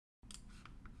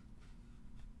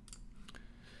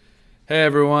Hey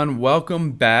everyone,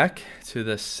 welcome back to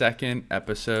the second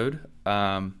episode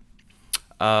of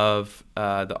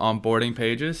the onboarding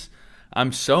pages.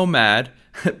 I'm so mad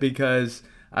because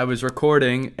I was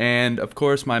recording and of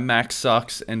course my Mac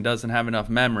sucks and doesn't have enough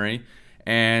memory,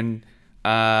 and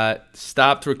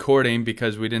stopped recording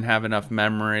because we didn't have enough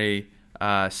memory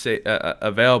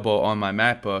available on my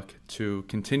MacBook to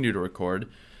continue to record.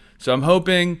 So I'm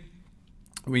hoping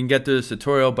we can get through this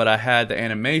tutorial, but I had the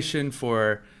animation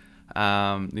for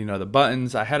the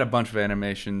buttons. I had a bunch of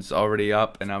animations already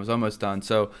up and I was almost done.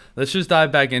 So let's just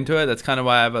dive back into it. That's kind of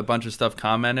why I have a bunch of stuff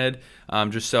commented,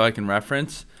 just so I can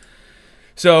reference.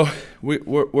 So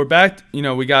we're back. We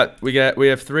have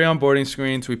 3 onboarding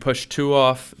screens. We pushed 2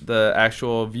 off the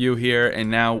actual view here, and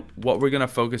now what we're gonna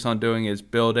focus on doing is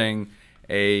building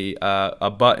a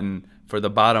button for the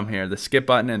bottom here, the skip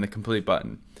button and the complete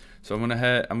button. So I'm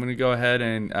gonna go ahead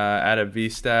and add a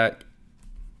VStack.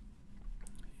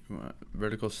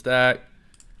 Vertical stack,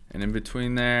 and in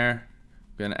between there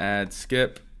I'm gonna add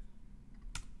skip,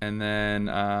 and then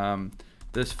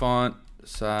this font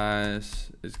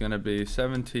size is gonna be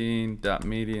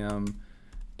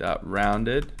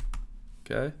 17.medium.rounded.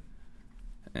 Okay,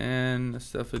 and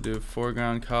let's definitely do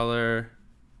foreground color,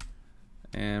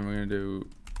 and we're gonna do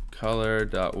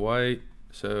color.white,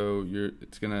 so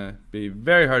it's gonna be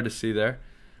very hard to see there.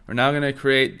 We're now gonna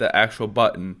create the actual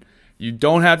button. You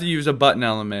don't have to use a button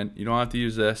element. You don't have to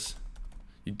use this.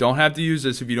 You don't have to use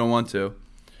this if you don't want to.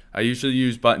 I usually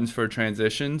use buttons for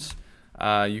transitions.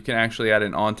 You can actually add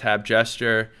an on-tab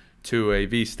gesture to a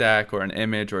VStack or an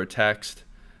image or a text.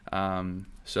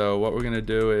 So what we're going to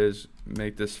do is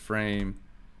make this frame,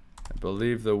 I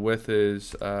believe the width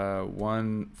is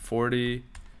 140,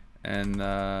 and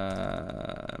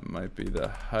might be the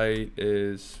height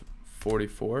is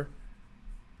 44,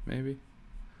 maybe.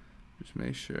 Just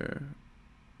make sure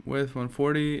width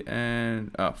 140 and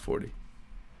 40.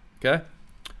 Okay,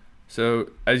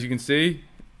 so as you can see,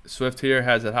 Swift here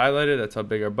has it highlighted. That's how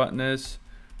big our button is.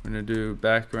 We're gonna do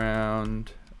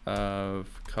background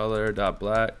of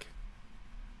color.black,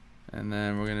 and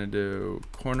then we're gonna do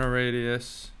corner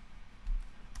radius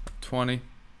 20.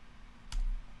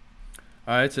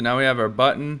 All right, so now we have our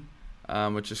button,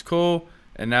 which is cool,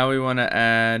 and now we want to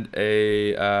add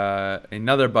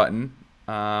another button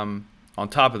on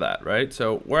top of that, right?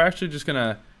 So we're actually just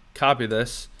gonna copy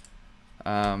this,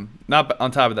 not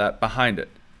on top of that, behind it.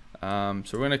 So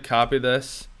we're gonna copy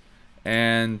this,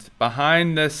 and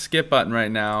behind this skip button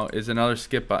right now is another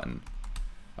skip button.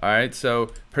 All right,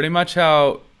 so pretty much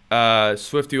how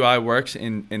SwiftUI works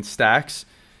in stacks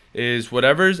is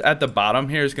whatever's at the bottom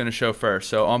here is going to show first.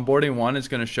 So onboarding 1 is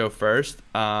going to show first,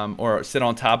 or sit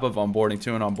on top of onboarding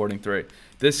 2 and onboarding 3.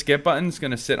 This skip button is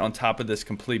going to sit on top of this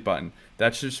complete button.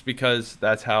 That's just because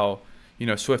that's how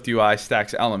SwiftUI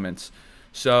stacks elements.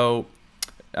 So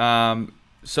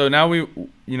so now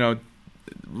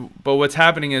but what's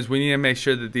happening is we need to make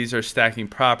sure that these are stacking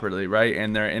properly, right?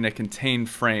 And they're in a contained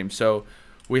frame. So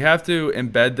we have to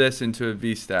embed this into a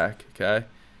VStack, okay?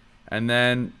 And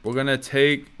then we're gonna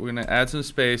add some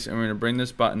space, and we're gonna bring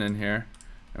this button in here,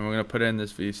 and we're gonna put it in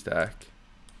this VStack.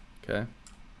 Okay.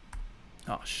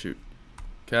 Oh shoot.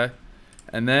 Okay.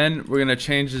 And then we're gonna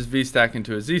change this VStack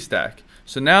into a ZStack.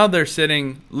 So now they're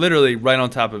sitting literally right on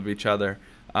top of each other,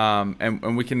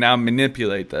 and we can now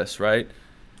manipulate this, right?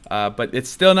 But it's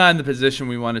still not in the position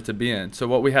we want it to be in. So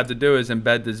what we have to do is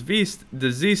embed the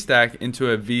ZStack into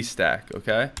a VStack.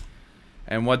 Okay.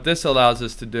 And what this allows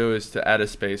us to do is to add a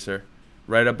spacer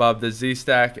right above the Z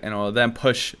stack, and it will then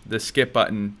push the skip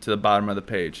button to the bottom of the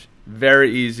page.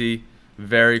 Very easy,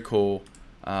 very cool.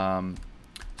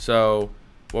 So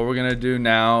what we're gonna do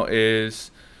now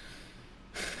is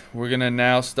we're gonna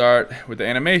now start with the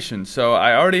animation. So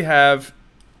I already have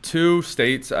 2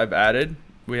 states I've added.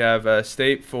 We have a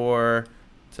state for,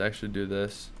 let's actually do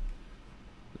this.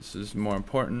 This is more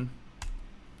important.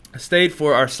 A state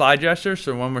for our slide gesture,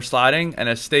 so when we're sliding, and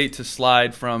a state to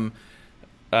slide from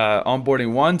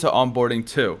onboarding 1 to onboarding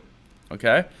 2.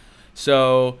 Okay,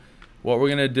 so what we're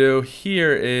gonna do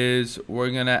here is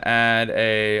we're gonna add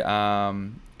a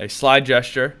slide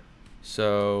gesture.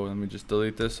 So let me just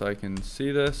delete this so I can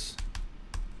see this,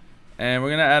 and we're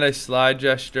gonna add a slide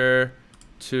gesture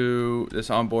to this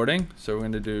onboarding. So we're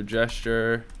gonna do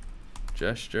gesture,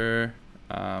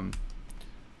 and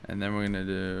then we're gonna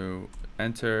do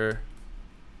enter,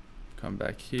 come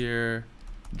back here,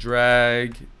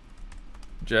 drag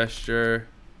gesture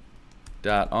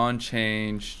dot on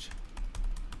changed,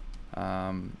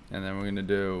 and then we're gonna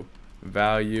do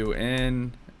value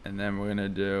in, and then we're gonna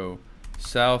do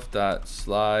self dot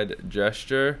slide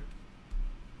gesture,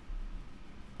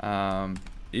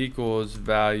 equals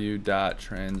value dot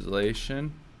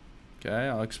translation. Okay,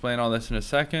 I'll explain all this in a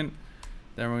second.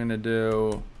 Then we're gonna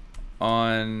do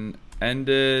on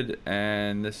ended,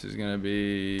 and this is gonna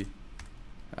be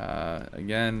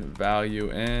again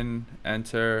value in,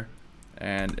 enter,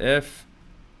 and if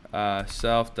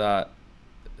self dot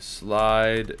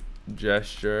slide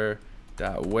gesture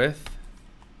dot width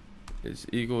is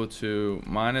equal to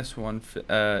 -1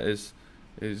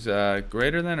 is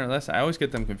greater than or less. I always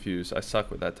get them confused. I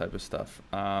suck with that type of stuff.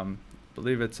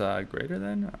 Believe it's greater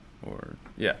than, or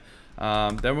yeah.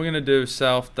 Then we're gonna do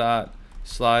self dot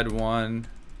slide 1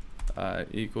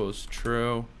 equals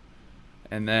true,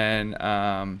 and then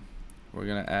we're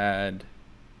gonna add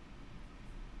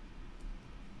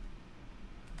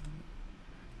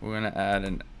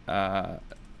an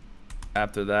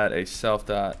after that a self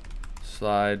dot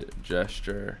slide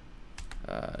gesture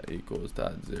equals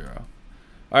 .0.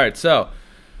 All right, so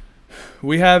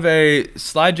we have a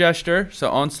slide gesture. So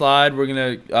on slide, we're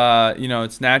gonna,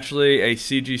 it's naturally a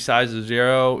CG size of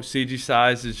 0. CG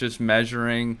size is just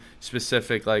measuring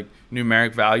specific like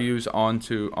numeric values on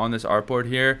this artboard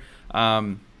here.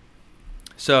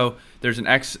 So there's an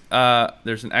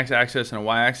x-axis and a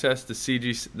y-axis. The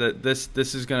CG,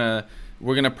 this is gonna,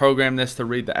 we're gonna program this to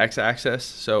read the x-axis.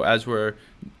 So as we're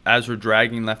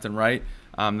dragging left and right,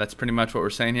 that's pretty much what we're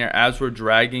saying here. As we're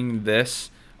dragging this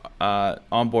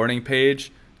onboarding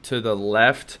page to the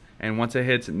left, and once it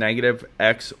hits negative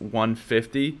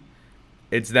x150,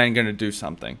 it's then going to do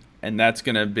something, and that's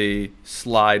going to be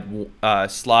slide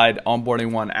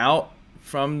onboarding 1 out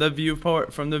from the view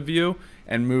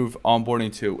and move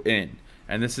onboarding 2 in.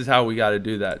 And this is how we got to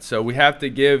do that. So we have to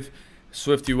give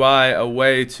SwiftUI a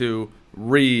way to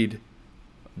read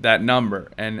that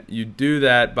number, and you do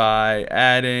that by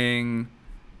adding,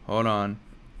 you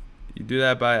do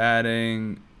that by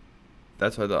adding,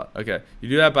 that's what I thought. Okay, you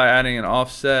do that by adding an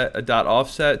offset, a dot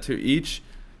offset to each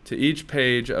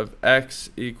page of x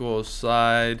equals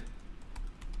slide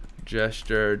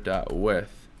gesture dot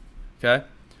width. Okay,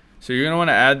 so you're gonna want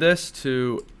to add this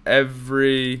to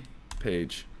every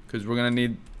page because we're gonna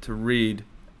need to read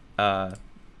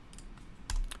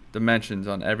dimensions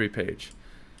on every page.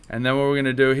 And then what we're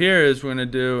gonna do here is we're gonna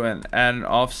do add an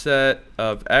offset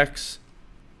of x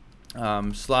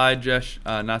slide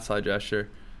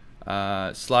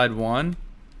 1.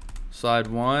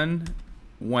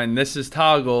 When this is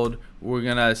toggled, we're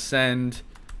gonna send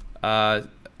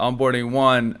onboarding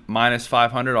 1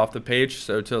 -500 off the page,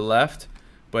 so to the left.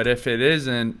 But if it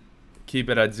isn't, keep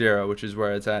it at 0, which is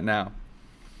where it's at now.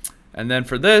 And then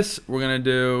for this, we're gonna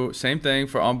do same thing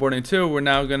for onboarding 2. We're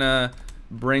now gonna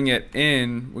bring it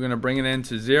in. We're gonna bring it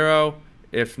into 0.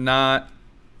 If not,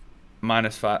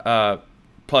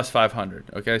 plus 500.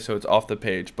 Okay, so it's off the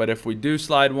page. But if we do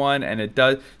slide 1 and it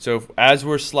does, so as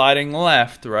we're sliding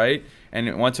left, right,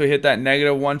 and once we hit that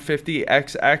 -150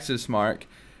 x-axis mark,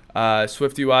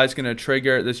 SwiftUI is going to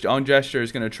trigger this on gesture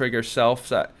is going to trigger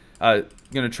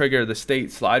going to trigger the state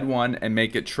slide 1 and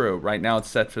make it true. Right now it's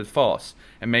set for false,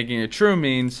 and making it true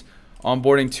means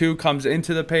onboarding 2 comes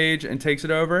into the page and takes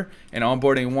it over, and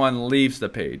onboarding 1 leaves the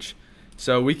page.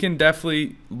 So we can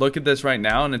definitely look at this right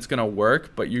now and it's going to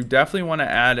work, but you definitely want to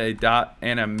add a dot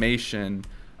animation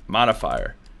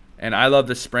modifier. And I love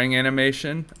the spring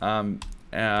animation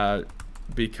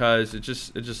because it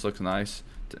just looks nice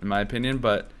in my opinion,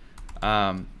 but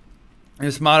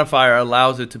this modifier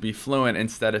allows it to be fluent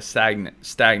instead of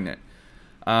stagnant.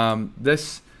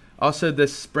 This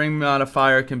spring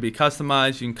modifier can be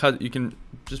customized. You can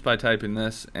just by typing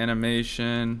this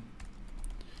animation,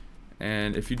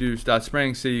 and if you do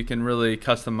 .spring, so you can really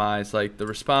customize like the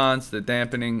response, the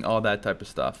dampening, all that type of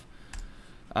stuff.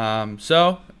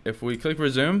 So if we click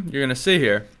resume, you're gonna see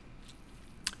here.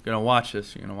 You're gonna watch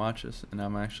this. You're gonna watch this, and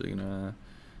I'm actually gonna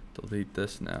delete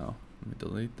this now. Let me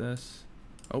delete this.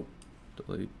 Oh,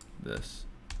 delete this.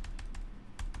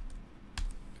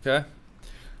 Okay.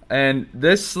 And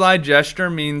this slide gesture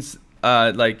means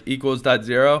like equals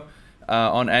 .0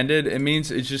 on ended. It means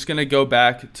it's just gonna go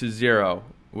back to 0,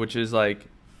 which is like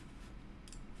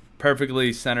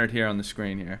perfectly centered here on the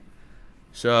screen here.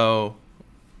 So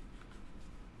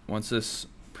once this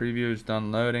preview is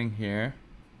done loading here,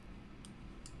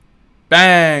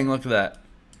 bang, look at that.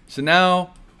 So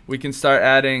now we can start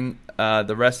adding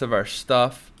the rest of our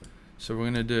stuff. So we're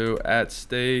gonna do at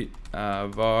state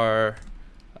var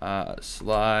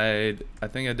slide, I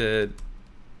think I did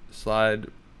slide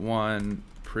 1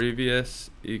 previous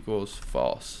equals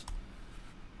false.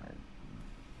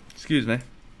 Excuse me.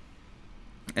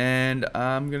 And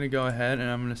I'm gonna go ahead and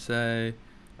I'm gonna say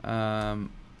dot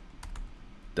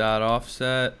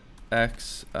offset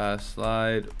x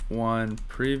slide 1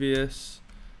 previous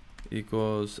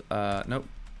equals, nope,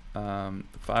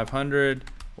 500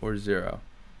 or 0.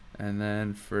 And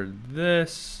then for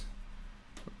this,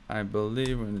 I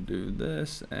believe we're going to do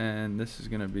this, and this is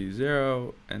going to be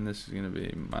 0, and this is going to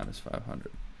be minus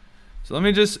 500. So let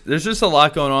me just, there's just a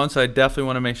lot going on, so I definitely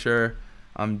want to make sure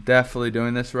I'm definitely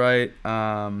doing this right.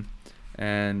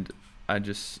 And I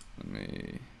just,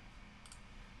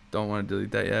 don't want to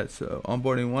delete that yet. So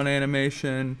onboarding 1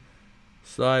 animation,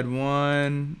 slide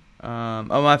 1. Oh,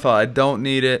 my fault. I don't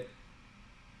need it.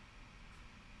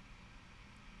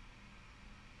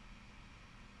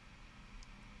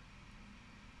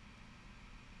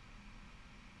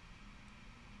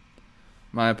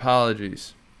 My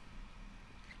apologies.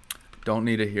 Don't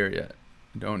need it here yet.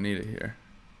 Don't need it here.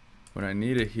 What I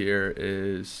need it here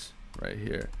is right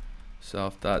here.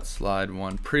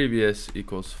 Self.slide1 previous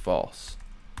equals false.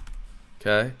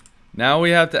 Okay. Now we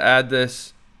have to add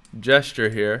this gesture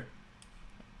here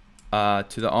to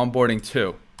the onboarding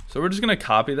 2. So we're just gonna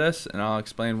copy this, and I'll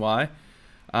explain why.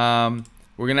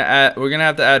 We're gonna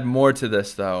have to add more to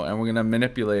this though, and we're gonna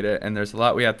manipulate it. And there's a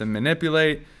lot we have to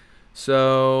manipulate.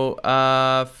 So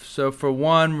so for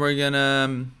one, we're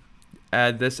gonna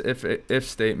add this if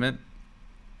statement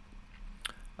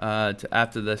to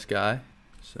after this guy.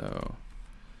 So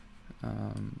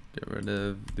get rid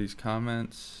of these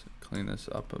comments, clean this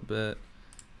up a bit.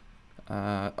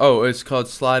 Oh, it's called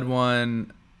slide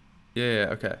 1. Yeah,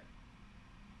 okay.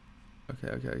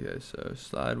 Okay. So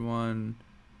slide 1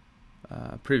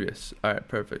 previous. All right,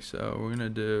 perfect. So we're gonna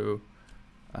do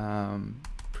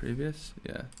previous.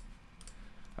 Yeah.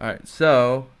 All right.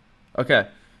 So okay.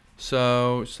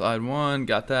 So slide 1,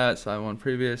 got that. Slide 1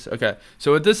 previous. Okay.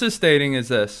 So what this is stating is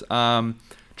this: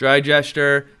 dry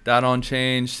gesture dot on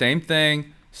change. Same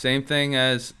thing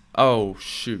as. Oh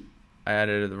shoot! I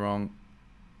added the wrong.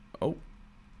 Oh,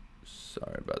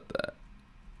 sorry about that.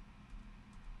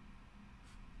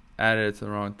 Added it to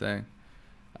the wrong thing.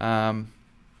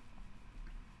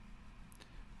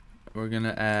 We're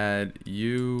gonna add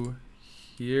you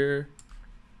here.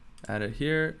 Add it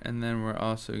here, and then we're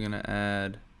also gonna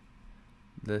add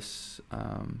this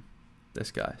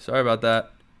this guy. Sorry about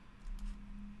that.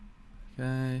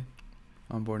 Okay,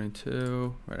 onboarding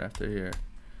 2 right after here.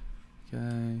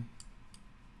 Okay,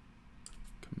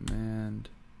 command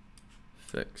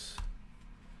fix.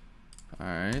 All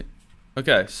right.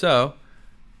 Okay, so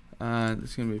this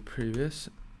is gonna be previous.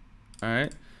 All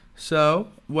right. So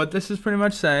what this is pretty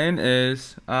much saying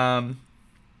is all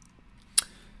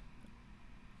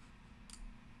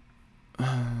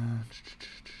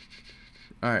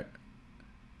right.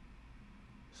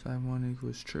 Side 1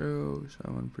 equals true.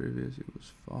 Side 1 previous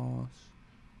equals false.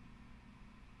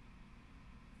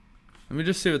 Let me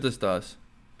just see what this does.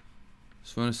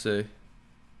 Just want to see.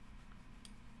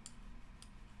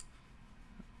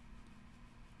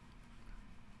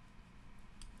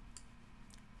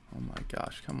 Oh my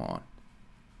gosh, come on.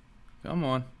 Come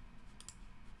on.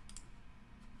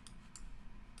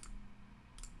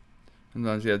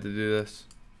 Sometimes you have to do this.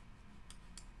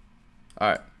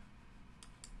 Alright.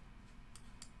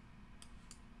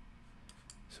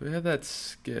 So we have that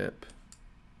skip.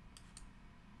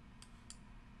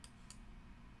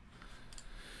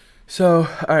 So,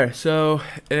 alright, so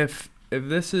if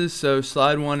this is, so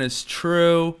slide 1 is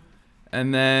true,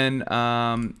 and then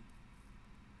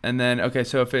okay,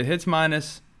 so if it hits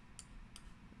minus,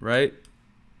 right,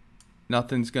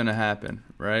 nothing's gonna happen,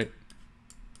 right?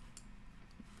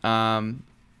 And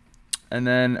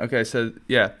then okay, so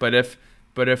yeah, but if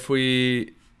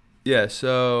we, yeah,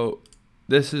 so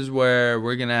this is where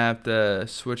we're gonna have to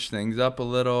switch things up a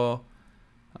little.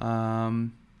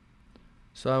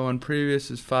 So one previous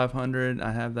is 500.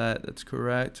 I have that. That's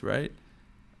correct, right?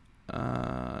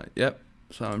 Yep.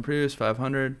 So one previous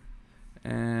 500.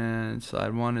 And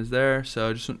slide 1 is there.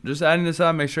 So just adding this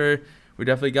up, make sure we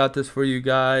definitely got this for you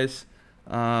guys.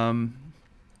 And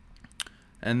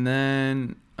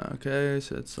then okay,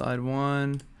 so it's slide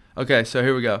 1. Okay, so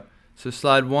here we go. So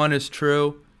slide 1 is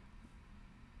true.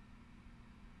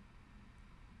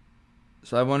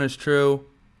 Slide 1 is true.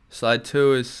 Slide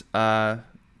 2 is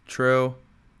true.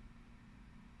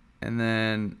 And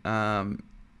then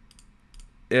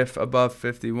if above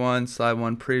 51, slide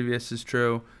 1 previous is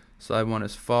true. Slide 1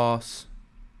 is false.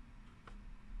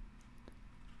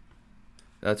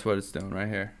 That's what it's doing right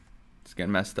here. It's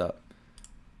getting messed up.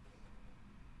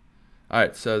 All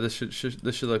right, so this should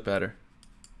look better.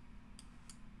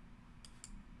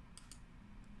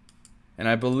 And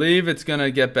I believe it's gonna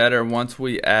get better once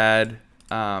we add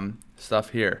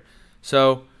stuff here.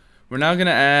 So we're now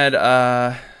gonna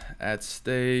add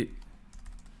state.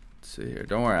 Let's see here.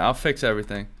 Don't worry, I'll fix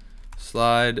everything.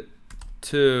 Slide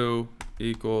 2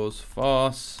 equals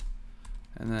false,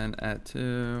 and then at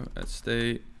 2 at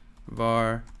state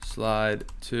var slide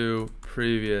to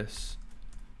previous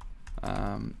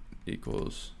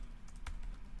equals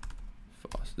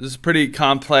false. This is a pretty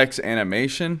complex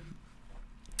animation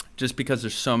just because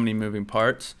there's so many moving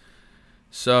parts.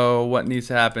 So what needs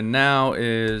to happen now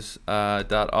is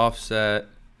dot offset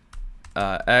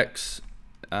x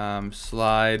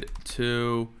slide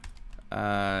to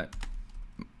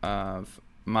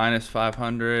minus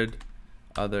 500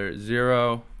 other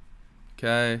 0.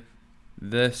 Okay,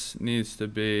 this needs to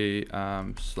be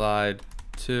slide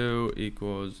 2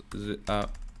 equals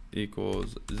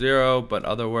 0, but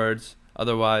otherwise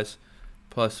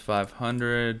plus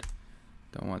 500.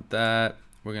 Don't want that.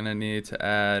 We're gonna need to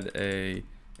add a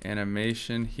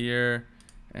animation here,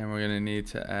 and we're gonna need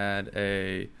to add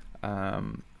a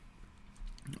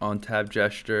on tab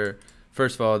gesture.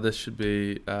 First of all, this should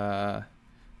be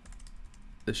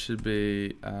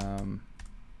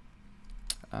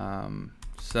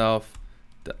self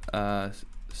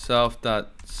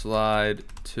dot slide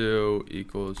to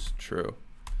equals true.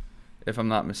 If I'm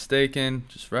not mistaken,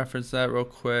 just reference that real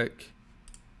quick.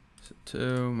 So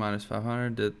 2 minus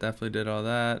 500 definitely did all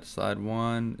that. Slide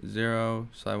 1 0,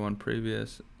 slide 1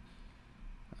 previous,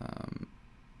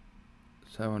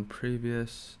 slide 1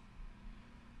 previous,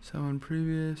 slide 1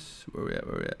 previous. Where we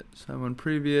at? Slide 1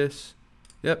 previous.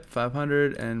 Yep,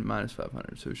 500 and minus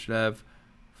 500. So we should have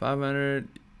 500,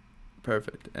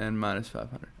 perfect, and minus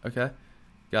 500. Okay,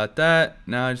 got that.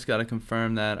 Now I just got to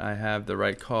confirm that I have the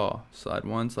right call. Slide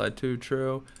 1, slide 2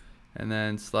 true, and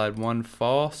then slide 1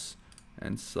 false,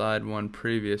 and slide 1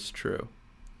 previous true.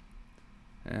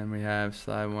 And we have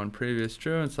slide 1 previous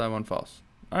true and slide 1 false.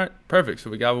 All right, perfect.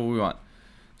 So we got what we want.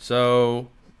 So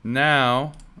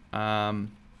now, now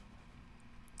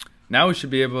we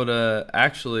should be able to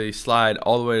actually slide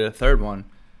all the way to the third one,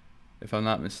 if I'm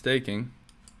not mistaken.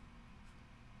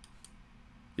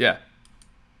 Yeah,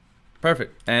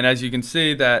 perfect. And as you can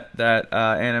see, that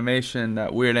animation,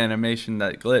 that weird animation,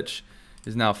 that glitch,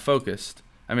 is now focused.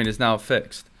 Is now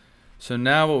fixed. So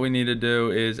now what we need to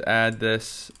do is add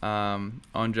this on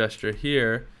gesture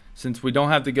here, since we don't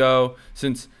have to go,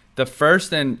 since the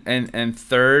first and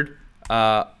third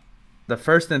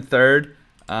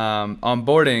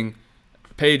onboarding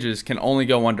pages can only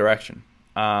go one direction,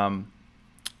 and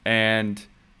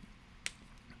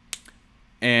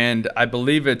I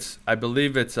believe for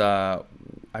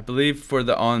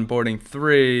the onboarding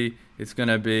 3 it's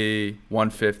gonna be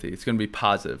 150. It's gonna be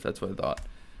positive. That's what I thought.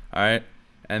 All right,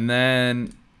 and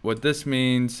then what this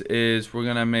means is we're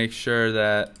gonna make sure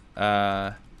that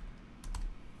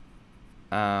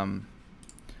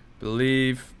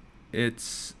believe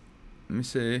it's, let me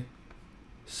see,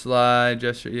 slide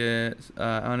gesture, yeah,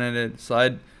 unedited,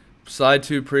 slide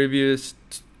to previous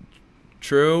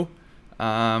true,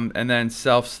 and then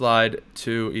self slide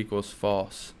to equals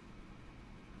false.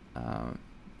 All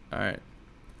right,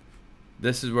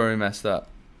 this is where we messed up.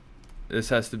 This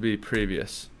has to be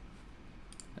previous,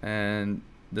 and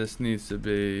this needs to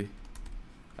be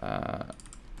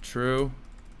true,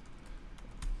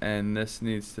 and this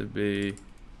needs to be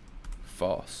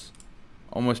false.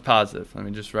 Almost positive. Let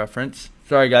me just reference.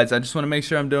 Sorry guys, I just want to make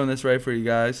sure I'm doing this right for you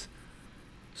guys.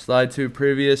 Slide to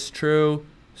previous true,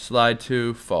 slide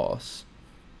to false,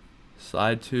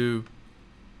 slide to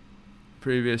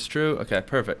previous true. Okay,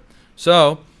 perfect.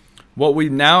 So what we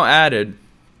now added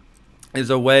is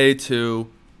a way to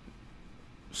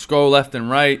scroll left and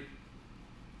right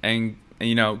and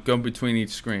you know, go between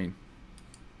each screen.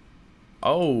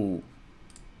 Oh,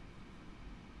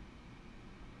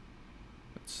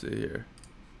 let's see here.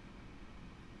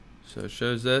 So it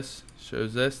shows this,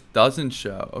 doesn't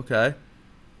show. Okay.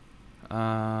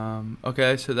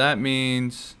 Okay, so that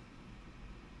means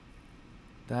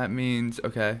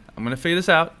okay, I'm gonna figure this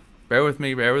out. Bear with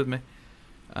me.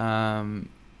 No,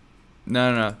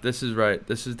 this is right.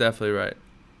 This is definitely right.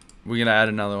 We're gonna add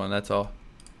another one, that's all.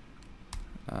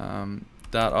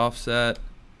 Dot offset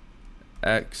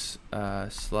x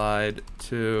slide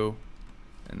to,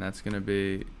 and that's gonna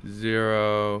be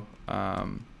 0,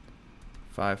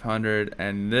 500,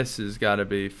 and this has got to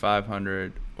be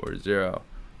 500 or 0.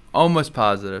 Almost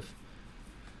positive.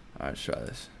 All right, let's try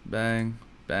this. Bang,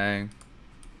 bang.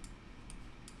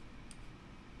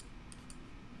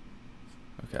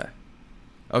 Okay.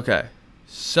 Okay.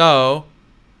 So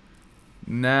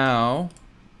now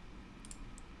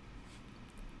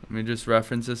let me just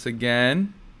reference this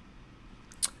again.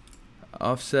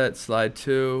 Offset slide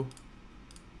 2.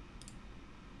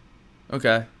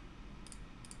 Okay.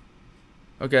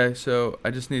 Okay, so I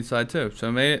just need slide 2.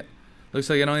 So looks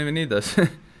like I don't even need this.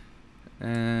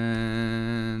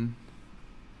 And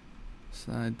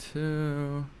slide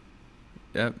 2,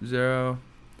 yep, 0,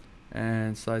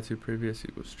 and slide 2 previous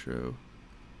equals true.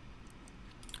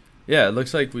 Yeah, it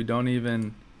looks like we don't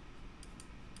even.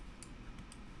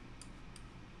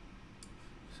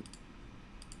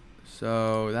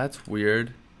 So that's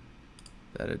weird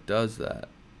that it does that.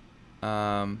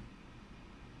 Okay,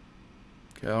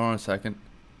 hold on a second.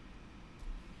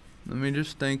 Let me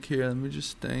just think here. Let me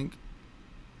just think.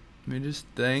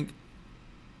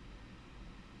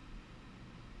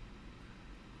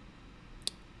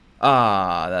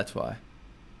 Ah, that's why.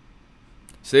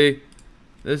 See,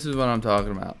 this is what I'm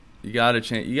talking about. You gotta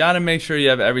change. You gotta make sure you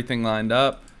have everything lined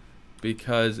up,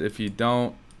 because if you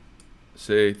don't,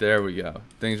 see, there we go.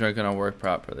 Things aren't gonna work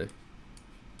properly.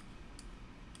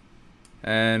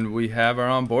 And we have our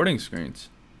onboarding screens.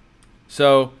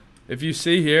 So if you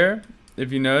see here,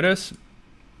 if you notice,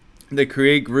 the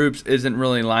create groups isn't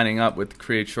really lining up with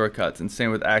create shortcuts, and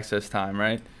same with access time,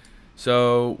 right?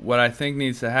 So what I think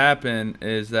needs to happen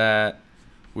is that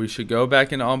we should go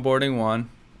back into onboarding 1,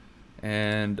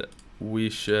 and we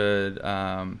should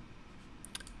add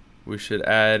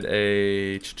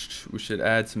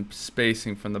some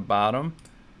spacing from the bottom.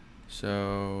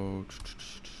 So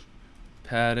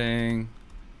padding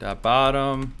dot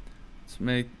bottom.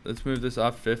 Let's move this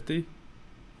off 50.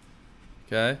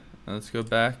 Okay, and let's go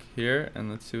back here and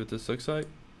let's see what this looks like.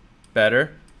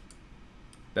 Better.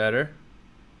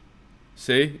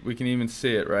 See, we can even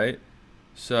see it, right?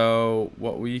 So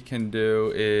what we can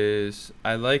do is,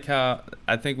 I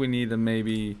think we need to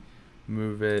maybe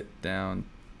move it down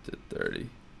to 30.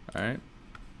 All right.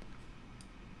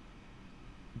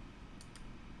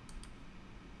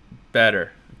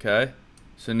 Better. Okay.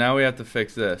 So now we have to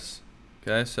fix this.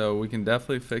 Okay. So we can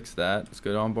definitely fix that. Let's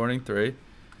go to onboarding 3.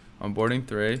 Onboarding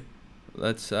 3.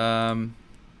 Let's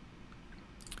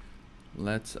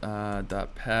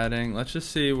dot padding. Let's just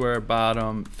see where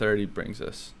bottom 30 brings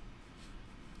us.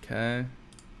 Okay.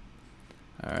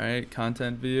 All right.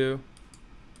 Content view.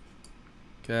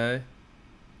 Okay.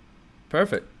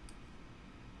 Perfect.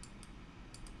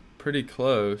 Pretty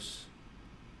close.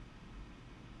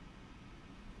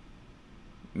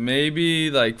 Maybe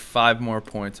like 5 more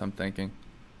points, I'm thinking.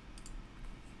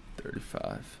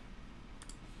 35.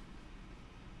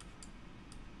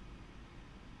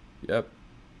 Yep.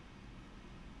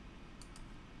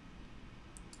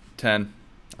 10.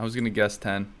 I was gonna guess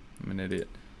 10. I'm an idiot.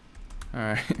 All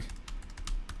right.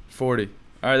 40.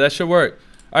 All right, that should work.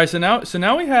 All right, so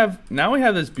now we have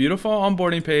this beautiful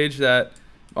onboarding page, that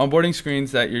onboarding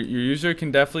screens that your user can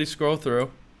definitely scroll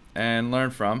through and learn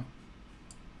from.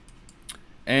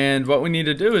 And what we need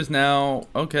to do is now,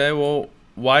 okay, well,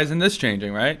 why isn't this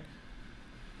changing, right?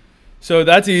 So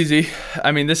that's easy.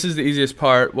 I mean, this is the easiest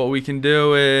part. What we can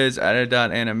do is add a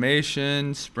dot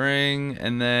animation spring,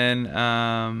 and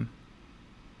then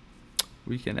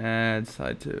we can add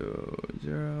slide to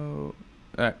 0.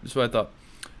 All right, that's what I thought.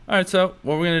 All right, so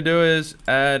what we're gonna do is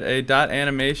add a dot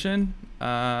animation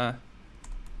dot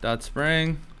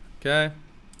spring. Okay,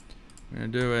 we're gonna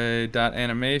do a dot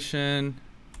animation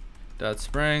dot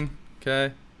spring.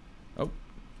 Okay. Oh,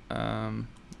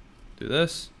 do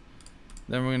this.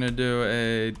 Then we're gonna do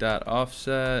a dot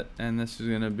offset, and this is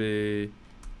gonna be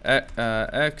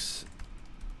x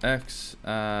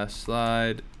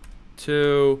slide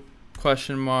 2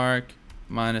 question mark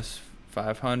minus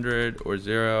 500 or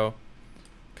 0.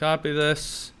 Copy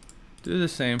this, do the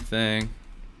same thing,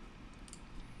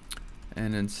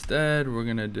 and instead we're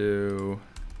gonna do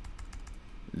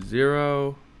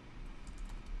 0,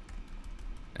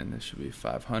 and this should be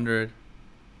 500.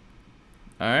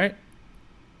 All right,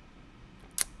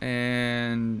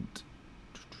 and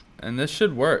this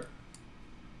should work.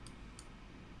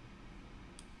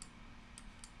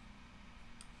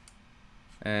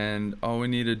 And all we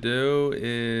need to do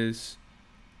is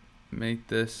make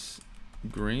this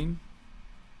green.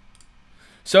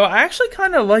 So I actually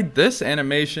kind of like this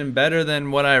animation better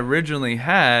than what I originally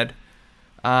had,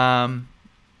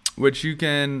 which you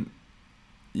can,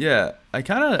 yeah,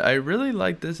 I really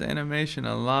like this animation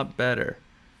a lot better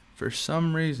for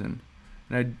some reason,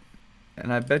 and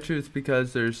I bet you it's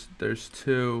because there's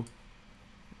 2.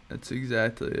 That's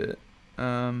exactly it.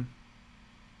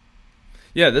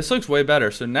 Yeah, this looks way better.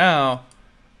 So now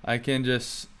I can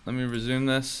just, let me resume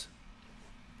this.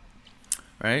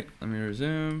 Right, let me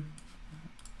resume.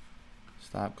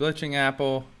 Stop glitching,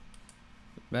 Apple.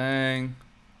 Bang.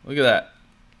 Look at that.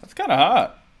 That's kind of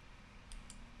hot.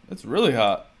 That's really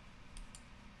hot.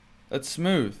 That's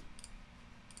smooth.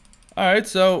 All right,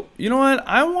 so you know what?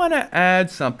 I want to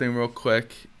add something real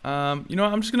quick. You know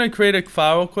what? I'm just going to create a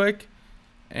file real quick.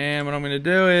 And what I'm going to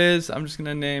do is I'm just going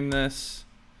to name this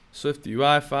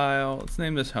SwiftUI file. Let's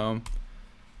name this home.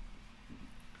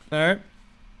 All right.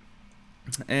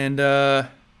 And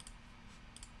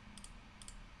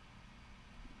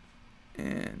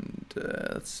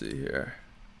let's see here.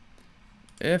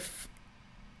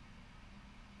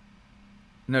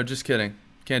 No, just kidding.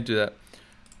 Can't do that.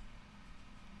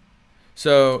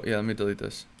 So yeah, let me delete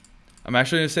this. I'm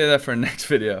actually gonna say that for a next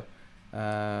video.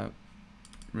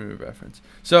 Remove reference.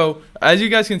 So as you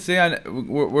guys can see,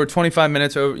 we're 25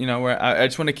 minutes over. You know, I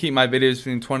just want to keep my videos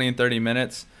between 20 and 30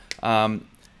 minutes.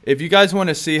 If you guys want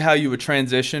to see how you would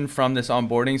transition from this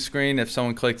onboarding screen, if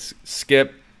someone clicks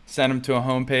skip, send them to a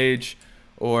home page,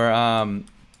 or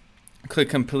click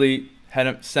complete,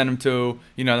 send them to,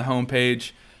 you know, the home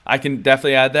page, I can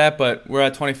definitely add that. But we're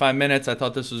at 25 minutes. I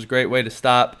thought this was a great way to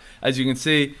stop. As you can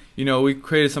see, you know, we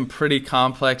created some pretty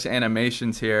complex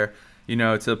animations here, you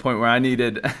know, to the point where I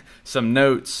needed some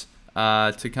notes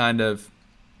to kind of,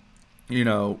 you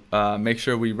know, make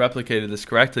sure we replicated this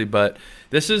correctly. But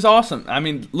this is awesome. I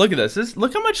mean, look at this.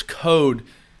 Look how much code.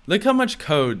 Look how much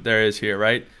code there is here,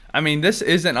 right? I mean, this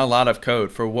isn't a lot of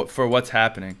code for what's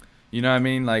happening. You know what I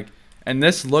mean? Like, and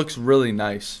this looks really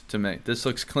nice to me. This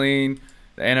looks clean.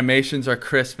 The animations are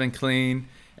crisp and clean.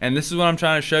 And this is what I'm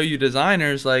trying to show you,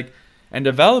 designers, like, and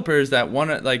developers that want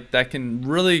to, like, that can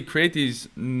really create these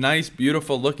nice,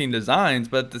 beautiful looking designs,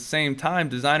 but at the same time,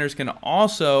 designers can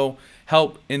also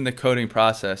help in the coding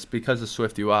process because of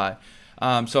SwiftUI.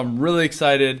 So I'm really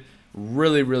excited,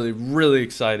 really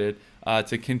excited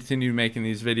to continue making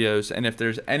these videos. And if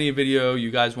there's any video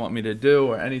you guys want me to do,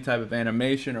 or any type of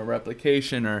animation or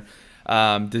replication or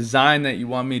design that you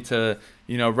want me to,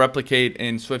 you know, replicate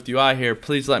in SwiftUI here,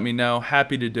 please let me know.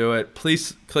 Happy to do it.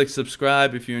 Please click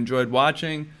subscribe if you enjoyed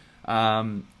watching,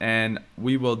 and I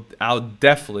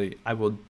will